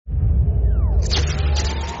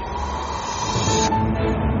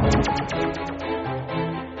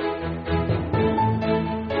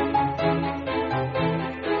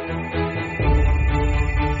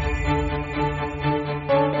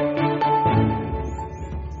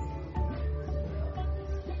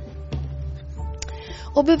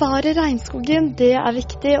Å bevare regnskogen, det er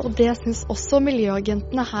viktig, og det synes også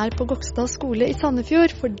miljøagentene her på Gokstad skole i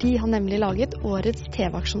Sandefjord, for de har nemlig laget årets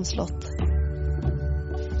TV-aksjonslåt.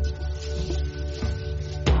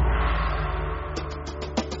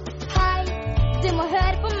 Hei, du må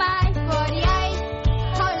høre på meg, for jeg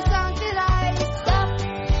har en sang til deg. Stopp,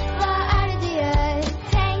 hva er det du gjør?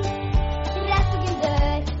 Tenk, regnskogen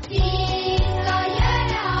dør. Vi skal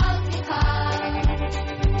gjøre alt vi kan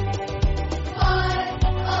for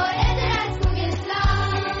å redde regnskogens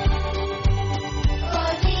land.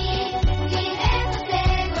 For vi vet at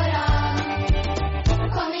det går an.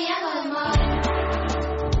 Kom igjen, alle mann.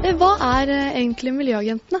 Hva er egentlig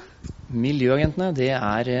miljøagentene? Miljøagentene, det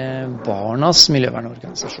er barnas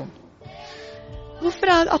miljøvernorganisasjon. Hvorfor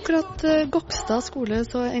er akkurat Gokstad skole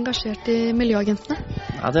så engasjert i miljøagentene?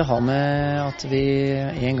 Ja, det har med at vi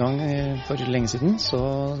en gang for lenge siden så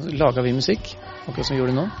laget vi musikk, akkurat som vi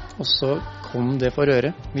gjorde nå. Og så kom det for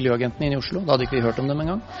øre, miljøagentene inn i Oslo. Da hadde ikke vi hørt om dem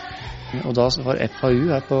en gang. Og da var FAU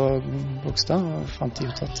her på Gokstad og fant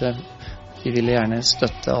de ut at vi ville gjerne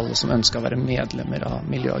støtte alle som ønsket å være medlemmer av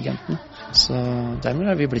miljøagentene. Så dermed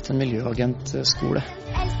har vi blitt en miljøagentskole.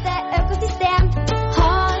 Eldste økosystem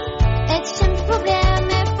har et kjempeproblem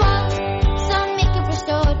med folk som ikke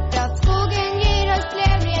forstår at skogen gir oss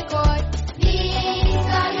levelige kår. Vi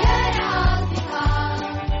skal gjøre alt vi kan.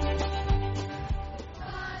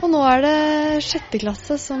 Og nå er det 6.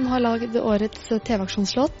 klasse som har laget årets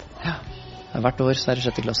TV-aksjonslåt. Ja, hvert år så er det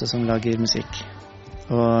 6. klasse som lager musikk.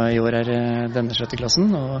 Og i år er denne 6. klassen,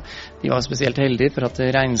 og de var spesielt heldige for at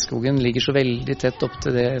regnskogen ligger så veldig tett opp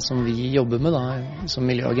til det som vi jobber med da, som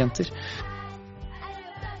miljøagenter.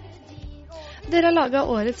 Dere har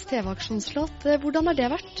laget årets TV-aksjonslåt. Hvordan har det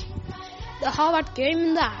vært? Det har vært gøy,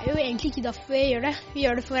 men det er jo egentlig ikke derfor vi gjør det. Vi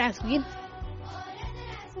gjør det for regnskogen.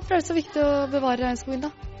 Hvorfor er det så viktig å bevare regnskogen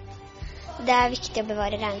da? Det er viktig å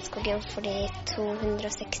bevare regnskogen fordi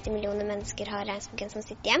 260 millioner mennesker har regnskogen som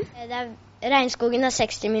sitt hjem. Regnskogen er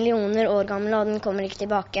 60 millioner år gammel, og den kommer ikke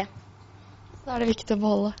tilbake. Da er det viktig å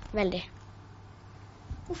beholde. Veldig.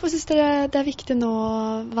 Hvorfor synes dere det er viktig nå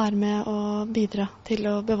å være med og bidra til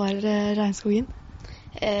å bevare regnskogen?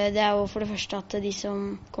 Det er jo for det første at de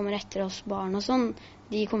som kommer etter oss, barn og sånn,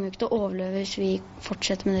 de kommer jo ikke til å overleve hvis vi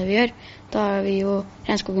fortsetter med det vi gjør. Da er vi jo,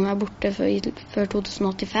 regnskogen er borte før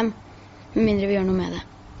 2085. Med mindre vi gjør noe med det.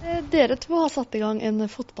 Dere to har satt i gang en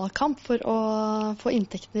fotballkamp for å få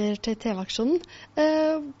inntekter til TV-aksjonen.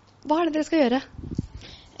 Hva er det dere skal gjøre?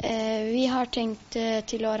 Vi har tenkt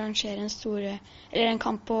til å arrangere en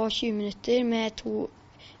kamp på 20 minutter med 2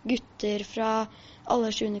 gutter fra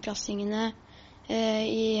alle 7.-klassingene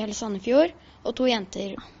i hele Sandefjord, og 2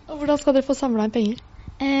 jenter. Og hvordan skal dere få samlet inn penger?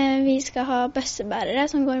 Vi skal ha bøssebærere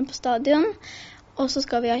som går inn på stadion, og så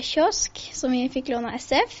skal vi ha kiosk som vi fikk låne av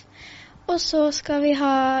SF. Og så skal vi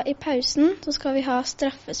ha, i pausen, så skal vi ha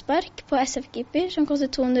straffespark på SF-keeper som koster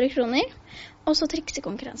 200 kroner, og så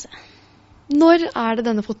triksekonkurranse. Når er det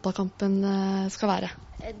denne fotballkampen skal være?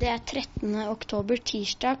 Det er 13. oktober,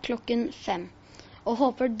 tirsdag klokken 5. Og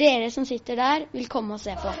håper dere som sitter der vil komme og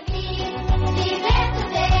se på. Vi vet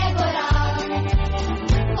at det går an.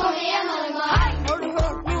 Kom igjen, alle mann. Hei, har du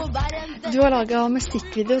hørt noe der enn det? Du har laget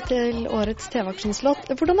musikkvideo til årets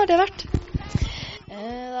TV-aksjonslåt. Hvordan har det vært?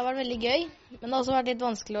 Det har vært veldig gøy, men det har også vært litt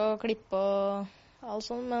vanskelig å klippe og alt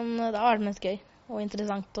sånt, men det har vært mest gøy og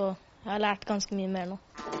interessant, og jeg har lært ganske mye mer nå.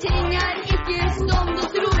 Ting er ikke som du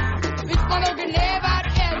tror. Hvis man lager ned hver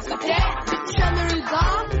eneste tre, skjønner du da?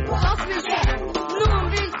 Hva skal vi se? Noen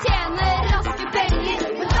vil tjene raske penger,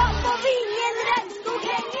 men da får vi ingen regnskog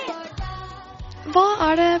lenger. Hva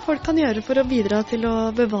er det folk kan gjøre for å bidra til å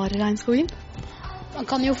bevare regnskogen? Man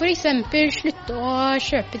kan jo for eksempel slutte å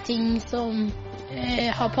kjøpe ting som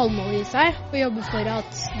har palmeolje i seg, og jobbe for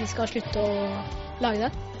at de skal slutte å lage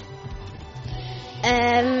det.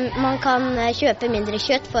 Man kan kjøpe mindre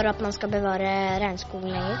kjøtt for at man skal bevare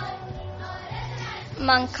regnskogen lenger.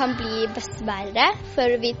 Man kan bli bøssebærere,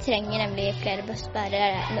 for vi trenger nemlig flere bøssebærere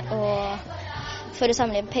for å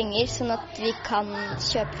samle penger, sånn at vi kan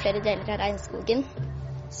kjøpe flere deler av regnskogen,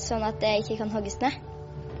 sånn at det ikke kan hogges ned.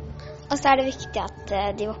 Og så er det viktig at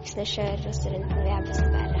de voksne kjører oss rundt når vi er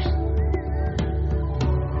bøssebærere.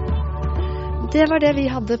 Det var det vi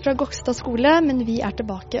hadde fra Gokstad skole, men vi er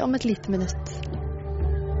tilbake om et lite minutt.